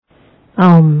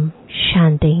ओम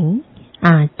शांति।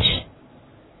 आज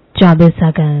 24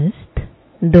 अगस्त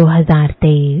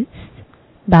 2023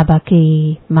 बाबा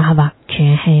के महावाक्य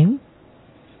हैं।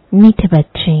 मीठे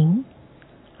बच्चे,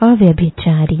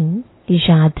 अव्यभिचारी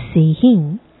याद से ही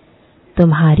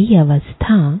तुम्हारी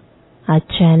अवस्था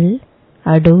अचल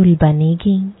अडोल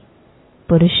बनेगी।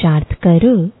 पुरुषार्थ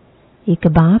करो, एक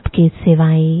बाप के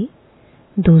सिवाय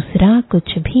दूसरा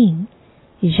कुछ भी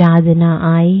याद न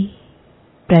आए।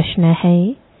 प्रश्न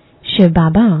है, शिव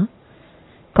बाबा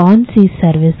कौन सी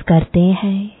सर्विस करते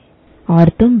हैं और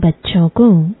तुम बच्चों को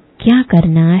क्या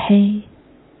करना है?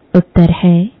 उत्तर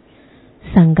है,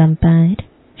 संगम पर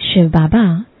शिव बाबा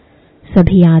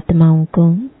सभी आत्माओं को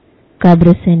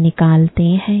कब्र से निकालते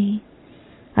हैं,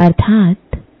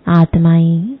 अर्थात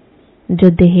आत्माएं जो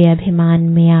देह अभिमान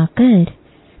में आकर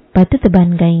पतित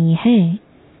बन गई हैं,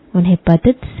 उन्हें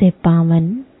पतित से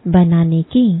पावन बनाने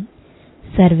की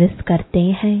सर्विस करते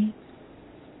हैं।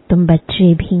 तुम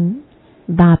बच्चे भी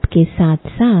बाप के साथ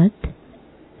साथ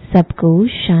सबको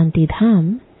शांति धाम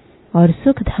और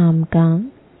सुख धाम का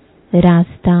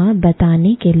रास्ता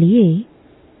बताने के लिए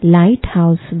लाइट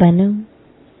हाउस बनो।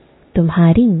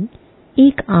 तुम्हारी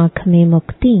एक आंख में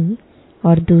मुक्ति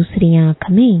और दूसरी आंख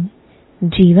में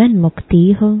जीवन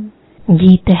मुक्ति हो।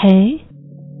 गीत है,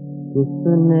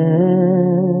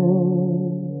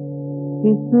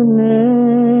 किसने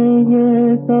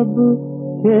ये सब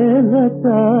खेल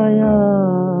रचाया,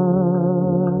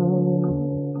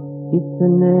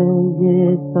 किसने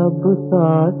ये सब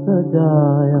साथ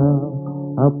सजाया,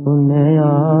 अपने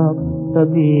आप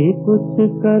सभी कुछ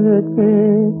करके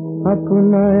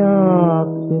अपना आप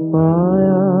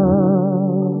छिपाया,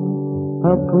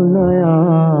 अपना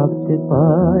आप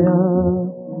छिपाया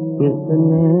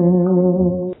किसने।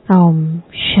 ओम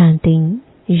शांति।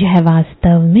 यह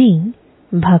वास्तव में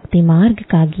भक्ति मार्ग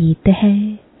का गीत है।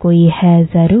 कोई है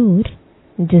जरूर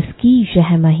जिसकी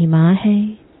यह महिमा है।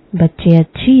 बच्चे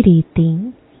अच्छी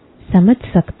रीति समझ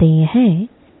सकते हैं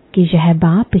कि यह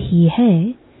बाप ही है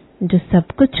जो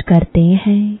सब कुछ करते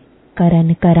हैं,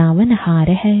 करन करावन हार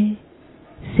है।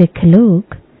 सिख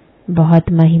लोग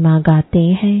बहुत महिमा गाते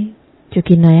हैं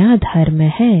क्योंकि नया धर्म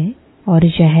है और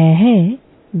यह है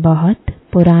बहुत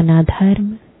पुराना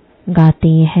धर्म।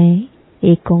 गाते हैं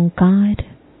एक ओंकार।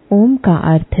 ओम का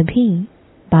अर्थ भी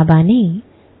बाबा ने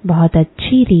बहुत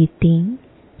अच्छी रीति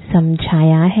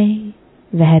समझाया है।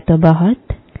 वह तो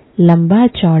बहुत लंबा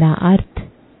चौड़ा अर्थ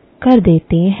कर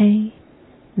देते हैं।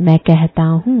 मैं कहता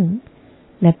हूँ,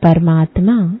 मैं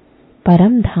परमात्मा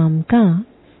परम धाम का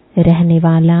रहने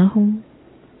वाला हूँ।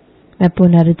 मैं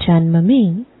पुनर्जन्म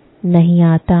में नहीं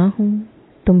आता हूँ,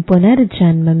 तुम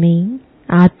पुनर्जन्म में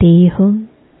आते हो।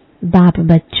 बाप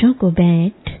बच्चों को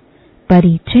बैठ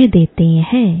परिचय देते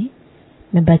हैं।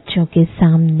 मैं बच्चों के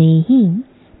सामने ही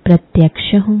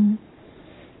प्रत्यक्ष हूँ।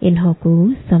 इन्हों को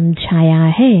समझाया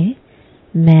है,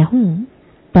 मैं हूँ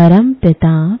परम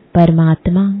पिता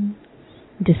परमात्मा,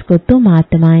 जिसको तुम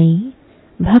आत्माएं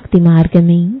भक्ति मार्ग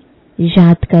में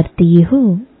याद करती हो।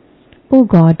 ओ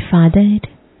गॉड फादर,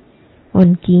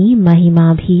 उनकी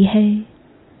महिमा भी है।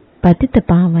 पतित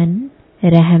पावन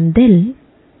रहम दिल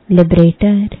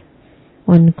लिबरेटर,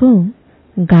 उनको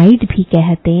गाइड भी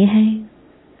कहते हैं।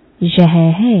 यह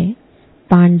है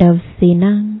पांडव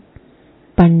सेना।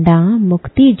 पंडा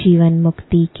मुक्ति जीवन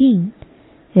मुक्ति की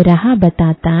राह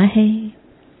बताता है।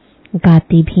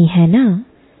 गाती भी है ना,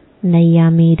 नैया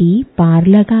मेरी पार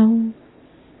लगाओ।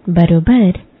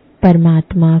 बरोबर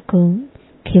परमात्मा को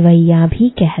खिवैया भी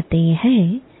कहते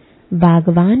हैं,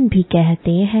 बागवान भी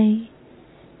कहते हैं।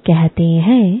 कहते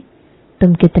हैं,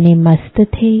 तुम कितने मस्त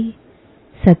थे।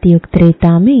 सतयुग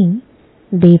त्रेता में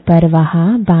बेपरवाह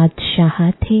बादशाह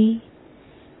थे।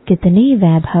 कितने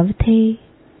वैभव थे।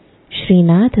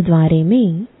 श्रीनाथ द्वारे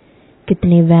में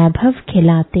कितने वैभव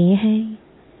खिलाते हैं।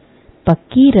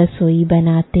 पक्की रसोई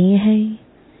बनाते हैं।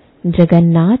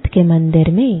 जगन्नाथ के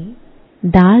मंदिर में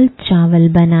दाल चावल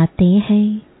बनाते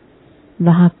हैं।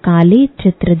 वहाँ काले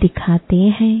चित्र दिखाते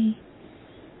हैं।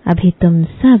 अभी तुम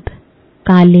सब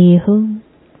काले हो।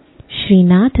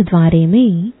 श्रीनाथ द्वारे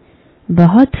में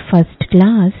बहुत फर्स्ट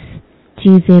क्लास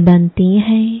चीजें बनती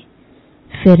हैं।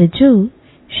 फिर जो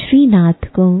श्रीनाथ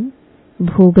को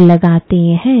भोग लगाते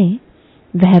हैं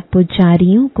वह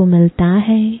पुजारियों को मिलता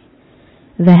है।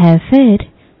 वह फिर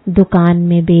दुकान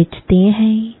में बेचते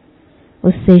हैं।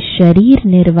 उससे शरीर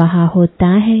निर्वाह होता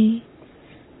है।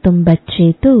 तुम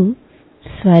बच्चे तो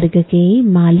स्वर्ग के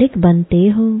मालिक बनते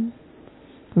हो।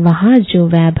 वहाँ जो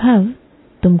वैभव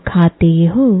तुम खाते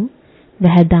हो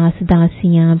वह दास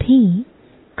दासियां भी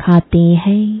खाते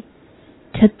हैं।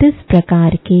 36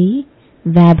 प्रकार के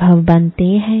वैभव बनते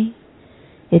हैं।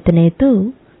 इतने तो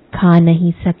खा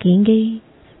नहीं सकेंगे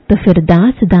तो फिर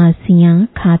दास दासियां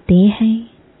खाते हैं,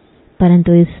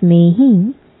 परंतु इसमें ही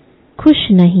खुश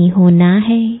नहीं होना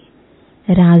है।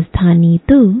 राजधानी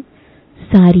तो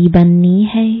सारी बननी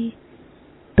है।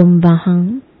 तुम वहां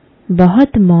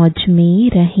बहुत मौज में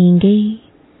रहेंगे।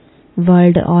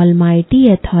 वर्ल्ड ऑलमाइटी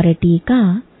अथॉरिटी का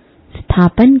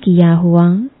स्थापन किया हुआ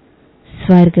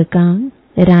स्वर्ग का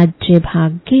राज्य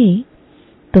भाग्य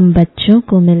तुम बच्चों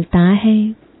को मिलता है।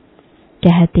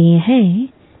 कहते हैं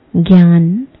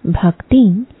ज्ञान, भक्ति,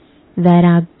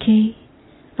 वैराग्य।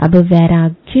 अब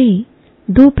वैराग्य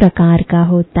 2 प्रकार का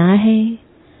होता है।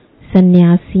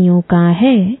 सन्यासियों का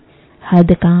है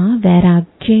हद का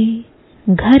वैराग्य।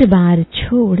 घर बार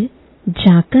छोड़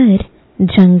जाकर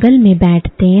जंगल में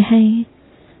बैठते हैं,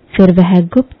 फिर वह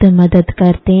गुप्त मदद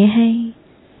करते हैं,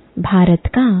 भारत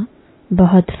का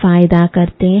बहुत फायदा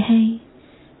करते हैं।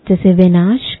 जैसे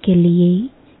विनाश के लिए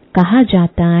कहा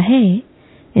जाता है,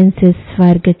 इनसे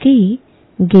स्वर्ग के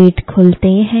गेट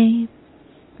खुलते हैं,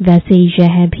 वैसे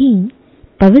यह भी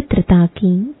पवित्रता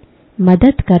की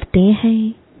मदद करते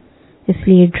हैं।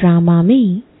 इसलिए ड्रामा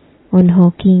में उन्हों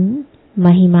की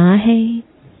महिमा है।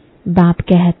 बाप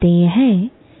कहते हैं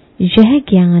यह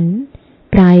ज्ञान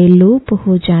प्राय लोप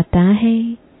हो जाता है,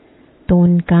 तो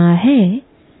उनका है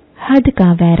हद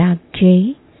का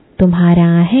वैराग्य,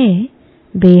 तुम्हारा है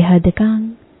बेहद का।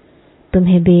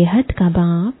 तुम्हें बेहद का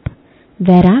बाप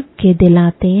वैराग्य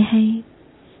दिलाते हैं।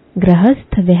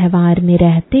 गृहस्थ व्यवहार में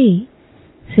रहते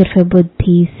सिर्फ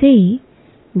बुद्धि से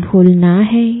भूलना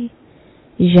है।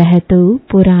 यह तो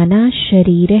पुराना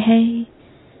शरीर है।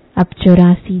 अब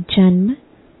 84 जन्म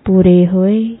पूरे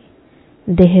हुए।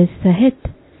 देह सहित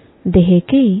देह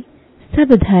के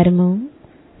सब धर्मों,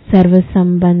 सर्व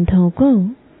संबंधों को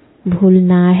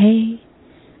भूलना है।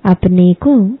 अपने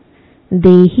को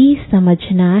देही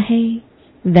समझना है।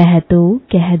 वह तो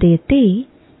कह देते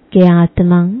कि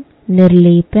आत्मा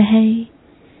निर्लेप है।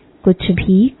 कुछ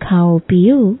भी खाओ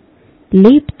पियो,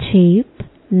 लेप छेप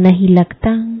नहीं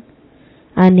लगता।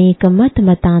 अनेक मत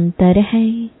मतांतर है।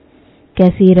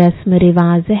 कैसी रस्म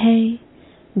रिवाज है,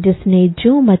 जिसने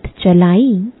जो मत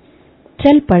चलाई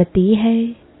चल पड़ती है।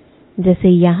 जैसे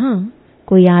यहाँ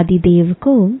कोई आदिदेव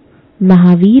को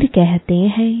महावीर कहते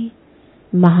हैं,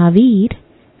 महावीर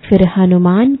फिर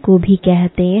हनुमान को भी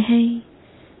कहते हैं।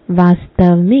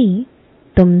 वास्तव में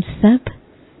तुम सब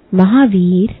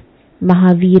महावीर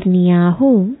महावीरनियां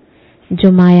हो,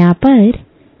 जो माया पर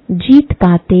जीत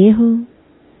पाते हो,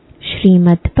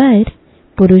 श्रीमत पर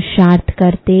पुरुषार्थ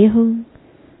करते हो।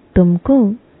 तुमको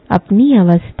अपनी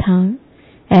अवस्था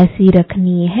ऐसी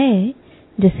रखनी है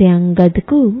जैसे अंगद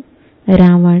को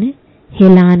रावण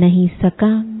हिला नहीं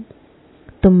सका।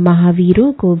 तुम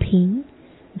महावीरों को भी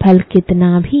भल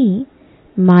कितना भी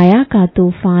माया का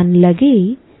तूफान लगे,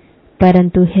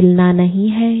 परंतु हिलना नहीं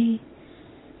है।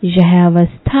 यह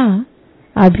अवस्था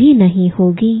अभी नहीं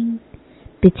होगी,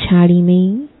 पिछाड़ी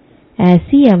में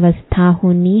ऐसी अवस्था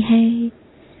होनी है।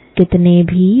 कितने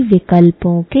भी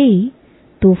विकल्पों के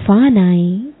तूफान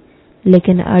आए,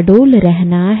 लेकिन अडोल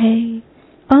रहना है।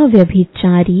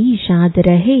 अव्यभिचारी याद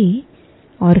रहे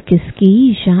और किसकी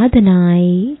याद न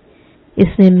आए।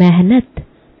 इसमें मेहनत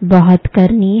बहुत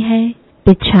करनी है।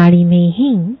 पिछाड़ी में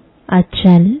ही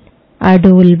अचल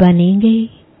अडोल बनेंगे।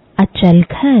 अचल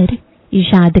घर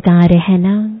यादगार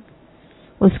रहना,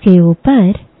 उसके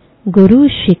ऊपर गुरु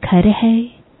शिखर है।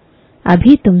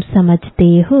 अभी तुम समझते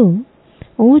हो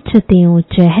ऊंच ते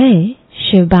ऊंच है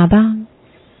शिव बाबा,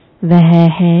 वह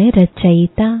है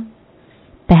रचयिता।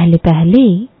 पहले पहले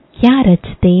क्या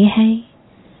रचते हैं,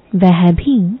 वह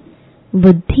भी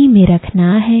बुद्धि में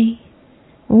रखना है।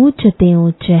 ऊंच ते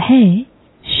ऊंच है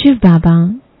शिव बाबा,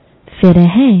 फिर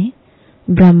है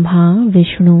ब्रह्मा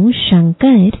विष्णु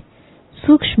शंकर।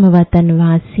 सूक्ष्म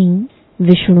वतनवासी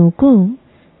विष्णु को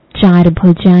 4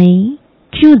 भुजाएं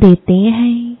क्यों देते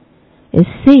हैं?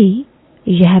 इससे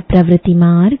यह प्रवृत्ति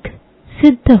मार्ग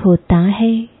सिद्ध होता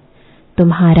है।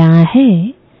 तुम्हारा है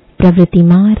प्रवृत्ति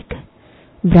मार्ग,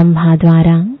 ब्रह्मा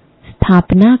द्वारा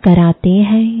स्थापना कराते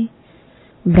हैं।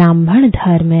 ब्राह्मण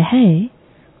धर्म है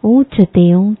ऊंच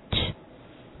ते ऊंच।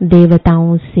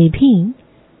 देवताओं से भी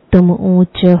तुम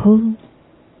ऊंच हो,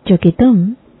 क्योंकि तुम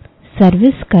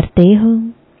सर्विस करते हो।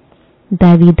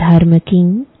 दैवी धर्म की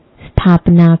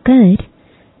स्थापना कर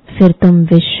फिर तुम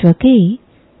विश्व के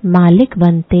मालिक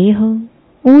बनते हो।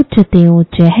 ऊंच ते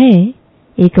ऊंच है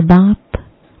एक बाप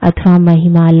अथवा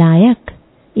महिमा लायक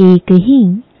एक ही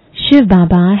शिव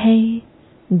बाबा है,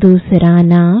 दूसरा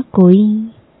ना कोई।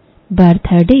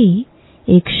 बर्थडे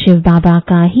एक शिव बाबा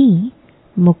का ही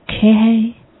मुख्य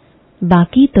है,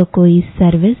 बाकी तो कोई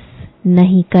सर्विस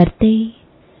नहीं करते।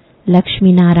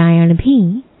 लक्ष्मी नारायण भी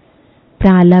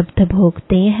प्रारब्ध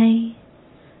भोगते हैं।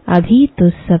 अभी तो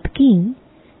सबकी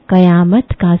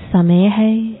कयामत का समय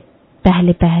है।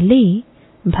 पहले पहले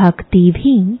भक्ति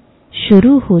भी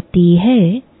शुरू होती है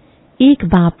एक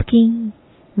बाप की,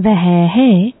 वह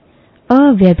है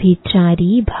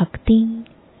अव्यभिचारी भक्ति।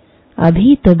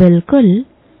 अभी तो बिल्कुल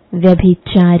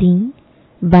व्यभिचारी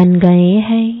बन गए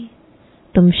हैं।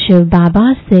 तुम शिव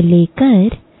बाबा से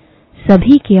लेकर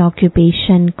सभी के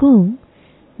ऑक्यूपेशन को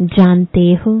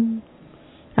जानते हो।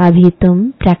 अभी तुम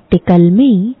प्रैक्टिकल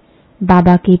में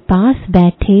बाबा के पास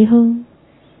बैठे हो।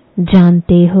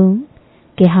 जानते हो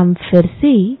कि हम फिर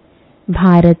से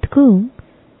भारत को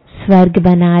स्वर्ग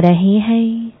बना रहे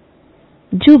हैं।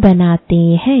 जो बनाते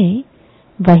हैं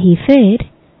वही फिर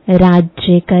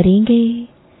राज्य करेंगे।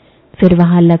 फिर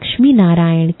वहां लक्ष्मी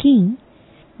नारायण की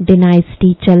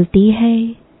डिनाइस्टी चलती है,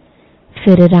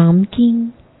 फिर राम की।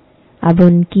 अब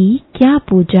उनकी क्या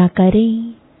पूजा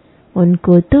करें?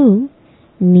 उनको तो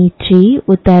नीचे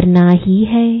उतरना ही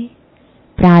है।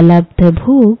 प्रारब्ध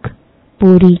भोग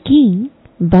पूरी की,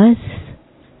 बस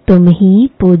तुम ही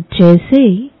पूज्य से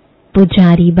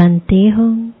पुजारी बनते हो।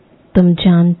 तुम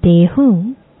जानते हो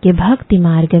कि भक्ति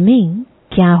मार्ग में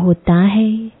क्या होता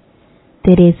है,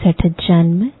 63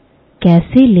 जन्म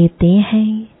कैसे लेते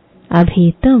हैं। अभी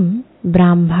तुम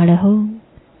ब्राह्मण हो,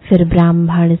 फिर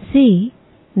ब्राह्मण से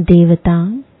देवता,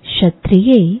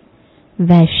 क्षत्रिय,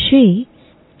 वैश्य,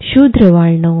 शूद्र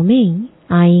वर्णों में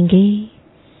आएंगे।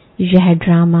 यह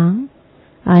ड्रामा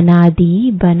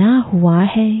अनादि बना हुआ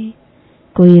है,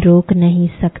 कोई रोक नहीं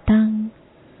सकता।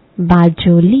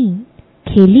 बाजोली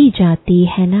खेली जाती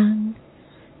है ना,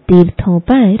 तीर्थों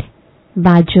पर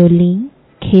बाजोली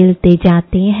खेलते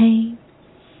जाते हैं।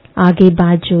 आगे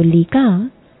बाजोली का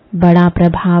बड़ा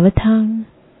प्रभाव था।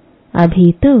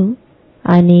 अभी तो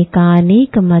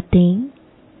अनेकानेक मतें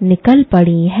निकल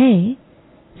पड़ी हैं,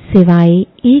 सिवाय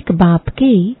एक बाप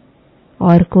के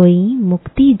और कोई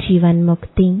मुक्ति जीवन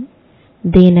मुक्ति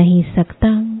दे नहीं सकता।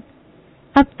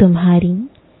 अब तुम्हारी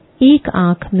एक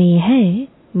आंख में है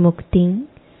मुक्ति,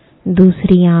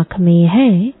 दूसरी आंख में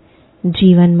है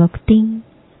जीवन मुक्ति।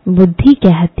 बुद्धि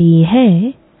कहती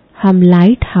है हम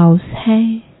लाइट हाउस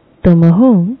हैं, तुम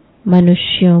हो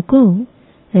मनुष्यों को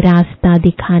रास्ता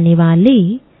दिखाने वाले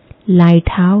लाइट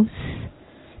हाउस।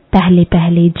 पहले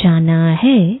पहले जाना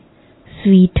है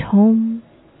स्वीट होम।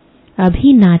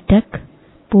 अभी नाटक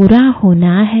पूरा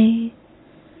होना है।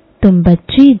 तुम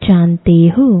बच्चे जानते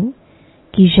हो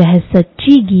कि यह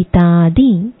सच्ची गीता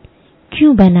आदि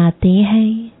क्यों बनाते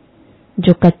हैं।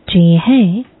 जो कच्चे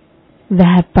हैं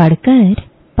वह पढ़कर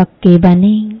पक्के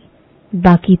बने,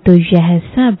 बाकी तो यह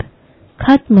सब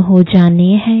खत्म हो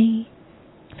जाने हैं।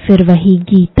 फिर वही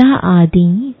गीता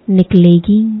आदि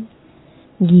निकलेगी।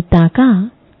 गीता का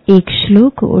एक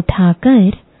श्लोक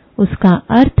उठाकर उसका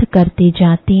अर्थ करते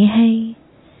जाते हैं।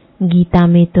 गीता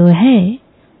में तो है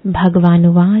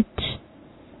भगवानुवाच।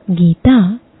 गीता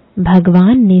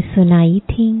भगवान ने सुनाई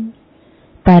थी,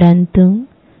 परंतु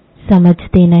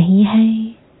समझते नहीं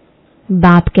हैं।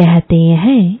 बाप कहते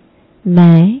हैं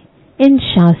मैं इन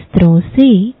शास्त्रों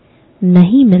से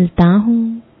नहीं मिलता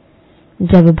हूँ।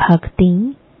 जब भक्ति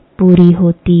पूरी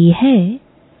होती है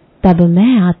तब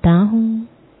मैं आता हूँ।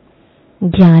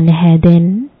 ज्ञान है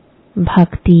दिन,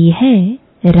 भक्ति है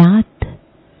रात।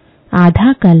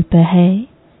 आधा कल्प है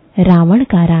रावण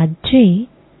का राज्य।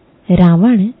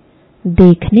 रावण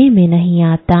देखने में नहीं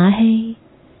आता है,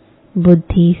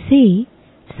 बुद्धि से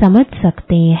समझ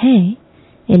सकते हैं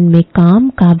इनमें काम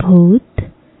का भूत,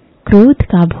 क्रोध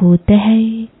का भूत है।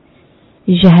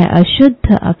 यह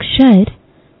अशुद्ध अक्षर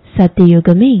सतयुग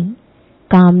में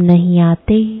काम नहीं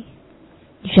आते।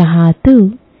 यहाँ तो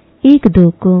एक दो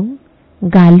को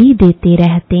गाली देते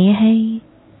रहते हैं।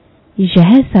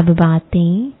 यह सब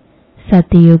बातें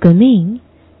सतयुग में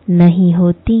नहीं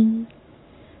होती।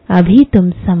 अभी तुम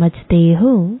समझते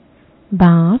हो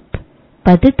बाप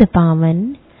पतित पावन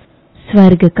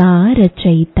स्वर्ग का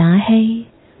रचयिता है।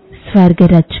 स्वर्ग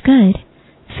रचकर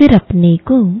फिर अपने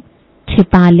को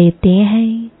छिपा लेते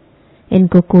हैं।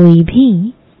 इनको कोई भी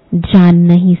जान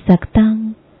नहीं सकता।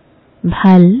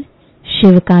 भल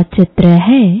शिव का चित्र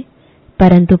है,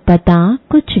 परंतु पता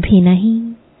कुछ भी नहीं।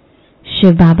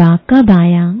 शिव बाबा कब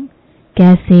आया,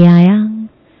 कैसे आया,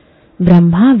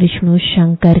 ब्रह्मा विष्णु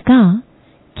शंकर का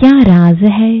क्या राज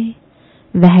है,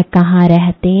 वह कहाँ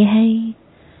रहते हैं।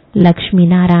 लक्ष्मी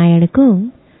नारायण को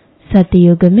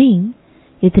सतयुग में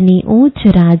इतनी ऊंच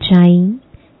राजाई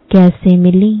कैसे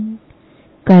मिली,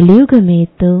 कलयुग में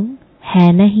तो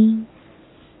है नहीं।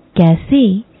 कैसे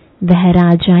वह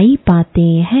राजाई पाते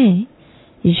हैं,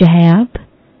 यह अब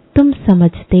तुम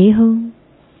समझते हो।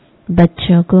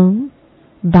 बच्चों को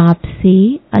बाप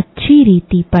से अच्छी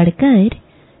रीति पढ़कर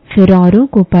फिर औरों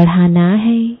को पढ़ाना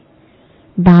है।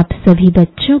 बाप सभी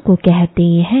बच्चों को कहते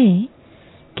हैं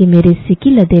कि मेरे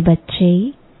सिकिलदे बच्चे,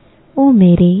 ओ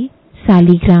मेरे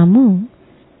सालिग्रामों,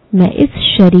 मैं इस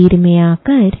शरीर में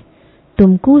आकर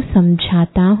तुमको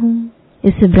समझाता हूँ।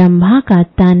 इस ब्रह्मा का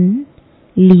तन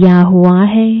लिया हुआ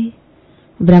है।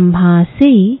 ब्रह्मा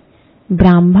से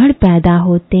ब्राह्मण पैदा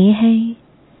होते हैं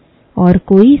और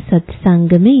कोई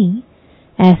सत्संग में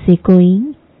ऐसे कोई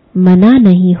मना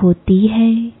नहीं होती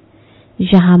है।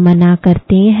 यहाँ मना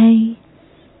करते हैं,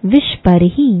 विष पर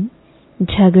ही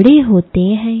झगड़े होते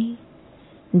हैं,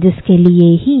 जिसके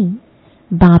लिए ही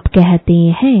बाप कहते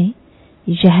हैं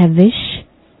यह विष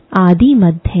आदि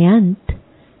मध्य अंत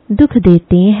दुख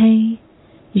देते हैं।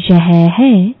 यह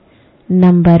है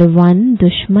नंबर 1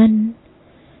 दुश्मन।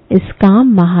 इस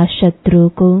काम महाशत्रु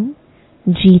को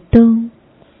जीतो,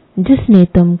 जिसने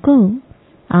तुमको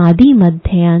आदि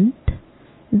मध्य अंत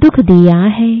दुख दिया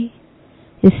है।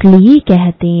 इसलिए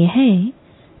कहते हैं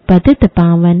पतित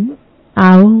पावन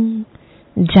आओ।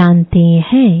 जानते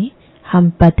हैं हम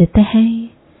पतित हैं,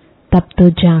 तब तो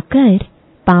जाकर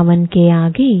पावन के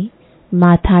आगे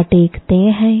माथा टेकते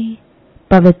हैं।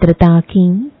 पवित्रता की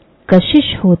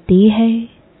कशिश होती है,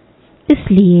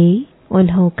 इसलिए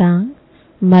उन्हों का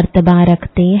मर्तबा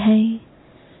रखते हैं।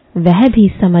 वह भी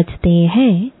समझते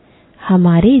हैं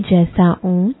हमारे जैसा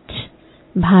ऊंच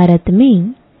भारत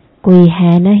में कोई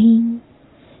है नहीं।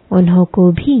 उन्हों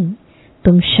को भी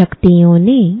तुम शक्तियों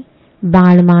ने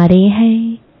बाण मारे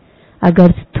हैं।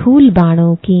 अगर स्थूल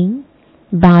बाणों की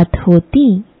बात होती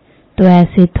तो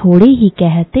ऐसे थोड़े ही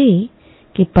कहते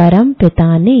कि परम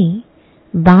पिता ने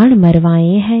बाण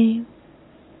मरवाए हैं।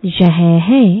 यह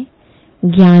है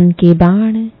ज्ञान के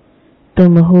बाण।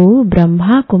 तुम हो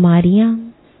ब्रह्मा कुमारियां,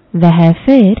 वह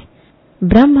फिर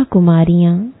ब्रह्म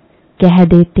कुमारियां कह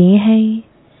देते हैं।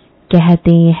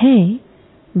 कहते हैं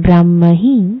ब्रह्म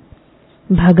ही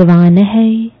भगवान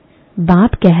है।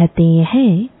 बाप कहते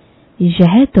हैं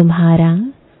यह तुम्हारा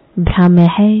भ्रम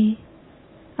है।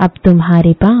 अब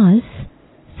तुम्हारे पास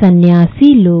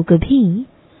सन्यासी लोग भी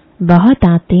बहुत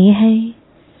आते हैं।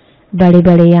 बड़े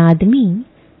बड़े आदमी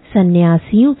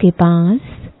सन्यासियों के पास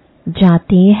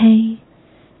जाते हैं,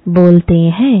 बोलते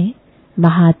हैं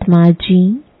महात्मा जी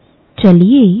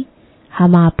चलिए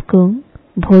हम आपको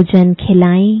भोजन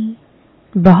खिलाएं।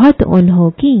 बहुत उन्हों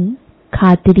की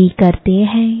खातिरी करते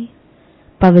हैं।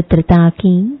 पवित्रता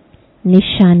की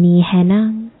निशानी है ना।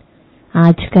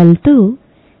 आजकल तो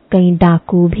कई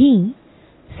डाकू भी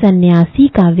सन्यासी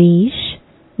का वेश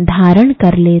धारण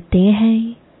कर लेते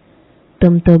हैं।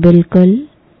 तुम तो बिल्कुल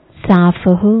साफ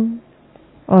हो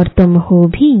और तुम हो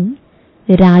भी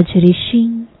राज ऋषि।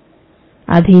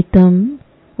 अभी तुम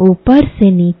ऊपर से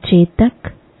नीचे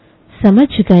तक समझ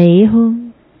गए हो।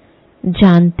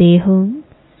 जानते हो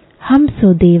हम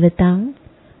सो देवता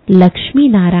लक्ष्मी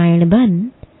नारायण बन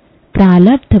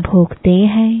प्रारब्ध भोगते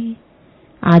हैं।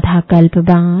 आधा कल्प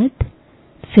बाद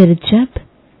फिर जब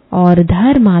और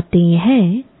धर्म आते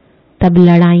हैं तब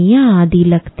लड़ाइयां आदि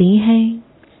लगती हैं।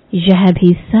 यह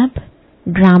भी सब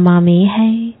ड्रामा में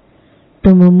है।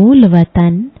 तुम मूल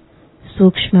वतन,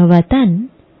 सूक्ष्म वतन,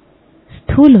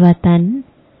 स्थूल वतन,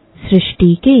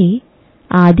 सृष्टि के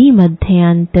आदि मध्य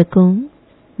अंत को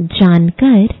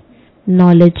जानकर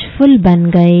नॉलेजफुल बन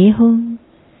गए हो।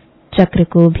 चक्र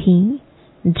को भी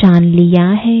जान लिया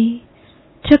है।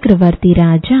 चक्रवर्ती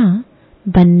राजा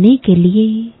बनने के लिए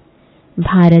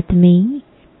भारत में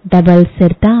डबल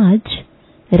सिरताज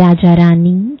राजा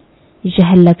रानी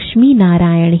यह लक्ष्मी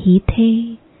नारायण ही थे।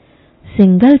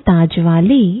 सिंगल ताज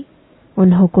वाले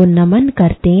उन्हों को नमन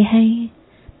करते हैं।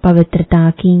 पवित्रता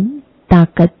की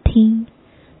ताकत थी।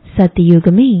 सतयुग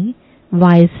में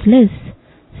वॉइसलेस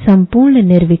संपूर्ण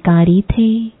निर्विकारी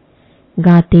थे।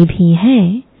 गाते भी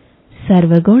हैं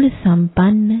सर्वगुण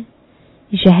संपन्न।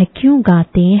 यह क्यों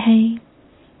गाते हैं?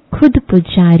 खुद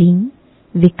पुजारी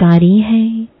विकारी है।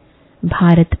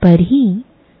 भारत पर ही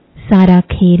सारा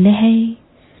खेल है।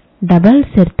 डबल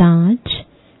सिरताज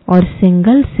और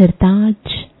सिंगल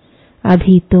सिरताज,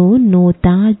 अभी तो नो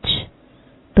ताज।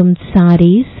 तुम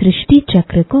सारे सृष्टि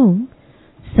चक्र को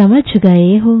समझ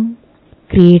गए हो।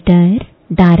 क्रिएटर,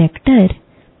 डायरेक्टर,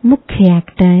 मुख्य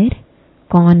एक्टर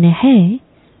कौन है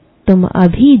तुम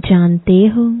अभी जानते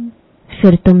हो।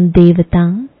 फिर तुम देवता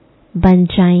बन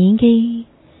जाएंगे।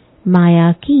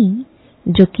 माया की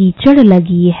जो कीचड़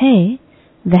लगी है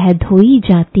वह धोई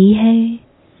जाती है।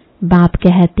 बाप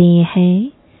कहते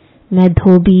हैं मैं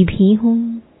धोबी भी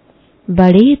हूँ,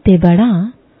 बड़े ते बड़ा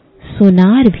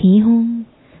सुनार भी हूँ।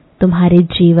 तुम्हारे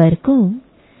जीवर को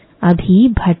अभी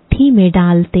भट्ठी में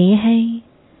डालते हैं।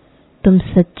 तुम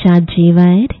सच्चा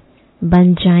जीवर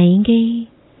बन जाएंगे।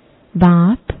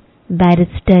 बाप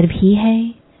बैरिस्टर भी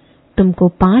है, तुमको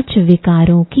 5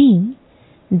 विकारों की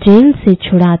जेल से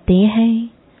छुड़ाते हैं,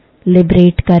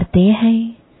 लिबरेट करते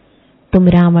हैं। तुम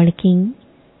रावण की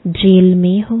जेल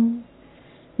में हो।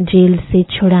 जेल से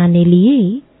छुड़ाने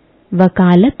लिए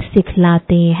वकालत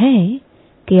सिखलाते हैं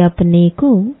कि अपने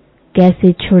को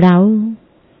कैसे छुड़ाओ।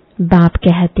 बाप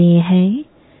कहते हैं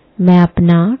मैं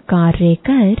अपना कार्य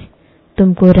कर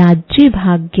तुमको राज्य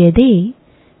भाग्य दे,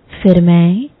 फिर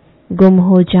मैं गुम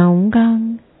हो जाऊंगा।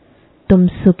 तुम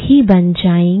सुखी बन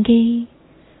जाएंगे,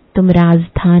 तुम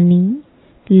राजधानी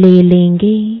ले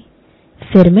लेंगे,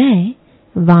 फिर मैं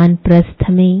वानप्रस्थ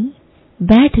में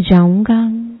बैठ जाऊंगा।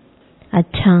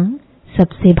 अच्छा,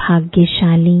 सबसे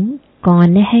भाग्यशाली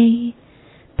कौन है?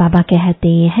 बाबा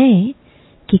कहते हैं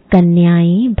कि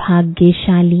कन्याएं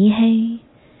भाग्यशाली हैं।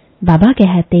 बाबा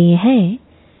कहते हैं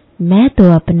मैं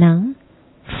तो अपना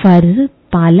फर्ज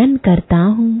पालन करता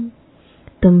हूँ।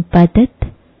 तुम पतित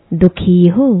दुखी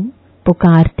हो,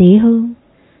 पुकारते हो,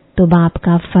 तो बाप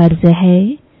का फर्ज है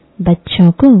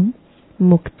बच्चों को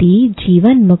मुक्ति,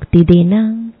 जीवन मुक्ति देना।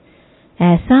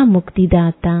 ऐसा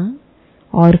मुक्तिदाता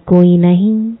और कोई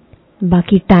नहीं।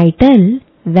 बाकी टाइटल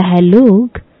वह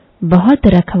लोग बहुत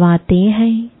रखवाते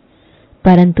हैं,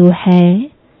 परंतु है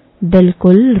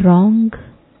बिल्कुल रॉन्ग।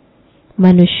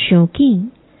 मनुष्यों की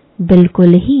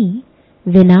बिल्कुल ही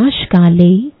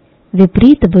विनाशकाले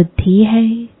विपरीत बुद्धि है।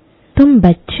 तुम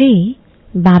बच्चे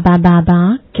बाबा बाबा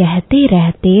कहते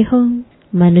रहते हो,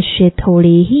 मनुष्य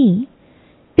थोड़े ही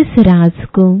इस राज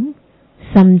को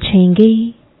समझेंगे।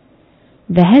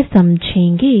 वह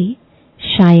समझेंगे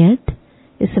शायद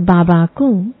इस बाबा को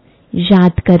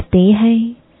याद करते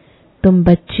हैं। तुम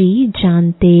बच्ची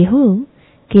जानते हो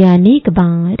कि अनेक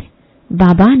बार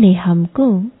बाबा ने हमको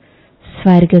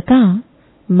स्वर्ग का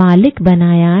मालिक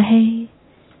बनाया है।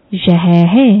 यह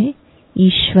है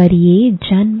ईश्वरीय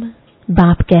जन्म।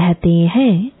 बाप कहते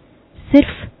हैं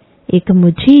सिर्फ एक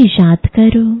मुझे याद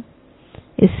करो,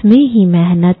 इसमें ही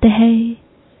मेहनत है।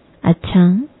 अच्छा,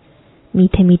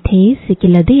 मीठे मीठे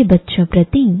सिकिलदे बच्चों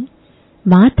प्रति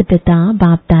माता पिता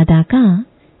बाप दादा का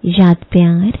याद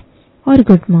प्यार और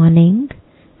गुड मॉर्निंग।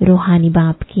 रूहानी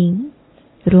बाप की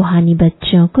रूहानी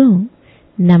बच्चों को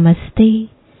नमस्ते।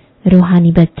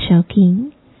 रूहानी बच्चों की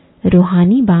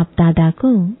रूहानी बाप दादा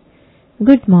को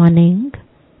गुड मॉर्निंग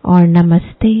और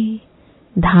नमस्ते।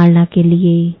 धारणा के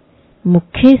लिए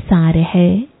मुख्य सार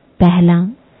है, पहला,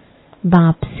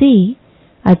 बाप से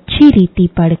अच्छी रीति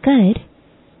पढ़कर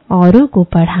औरों को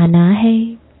पढ़ाना है।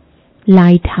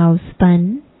 लाइट हाउस बन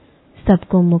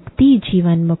सबको मुक्ति,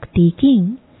 जीवन मुक्ति की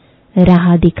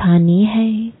राह दिखानी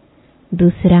है।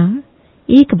 दूसरा,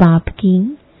 एक बाप की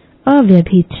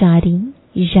अव्यभिचारी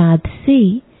याद से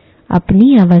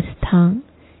अपनी अवस्था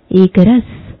एक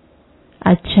रस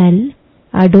अचल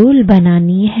अडोल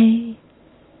बनानी है।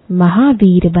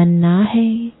 महावीर बनना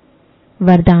है।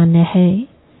 वरदान है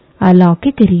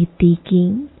अलौकिक रीति की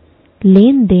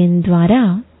लेन देन द्वारा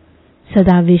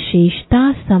सदा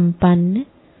विशेषता संपन्न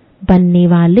बनने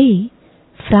वाले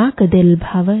फ्राक दिल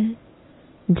भव।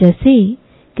 जैसे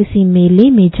किसी मेले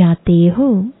में जाते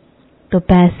हो तो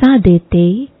पैसा देते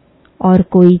और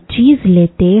कोई चीज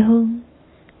लेते हो,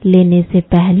 लेने से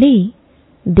पहले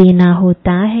देना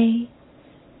होता है।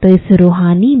 तो इस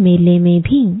रूहानी मेले में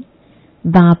भी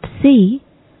बाप से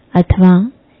अथवा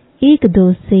एक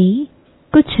दो से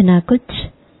कुछ न कुछ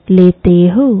लेते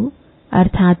हो,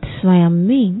 अर्थात स्वयं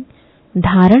में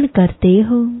धारण करते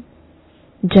हो।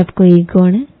 जब कोई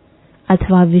गुण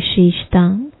अथवा विशेषता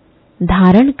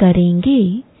धारण करेंगे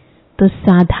तो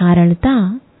साधारणता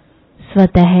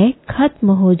स्वतः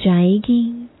खत्म हो जाएगी।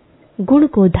 गुण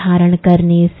को धारण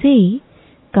करने से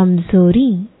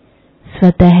कमजोरी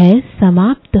स्वतः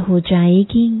समाप्त हो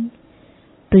जाएगी।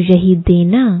 तो यही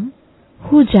देना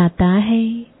हो जाता है।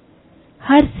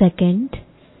 हर सेकंड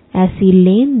ऐसी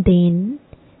लेन देन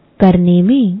करने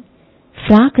में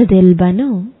फ्राक दिल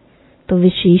बनो तो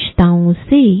विशेषताओं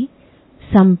से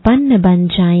संपन्न बन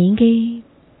जाएंगे।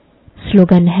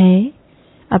 स्लोगन है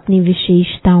अपनी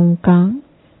विशेषताओं का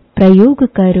प्रयोग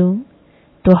करो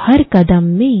तो हर कदम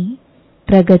में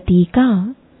प्रगति का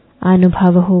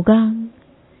अनुभव होगा।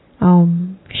 ओम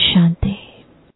शांति।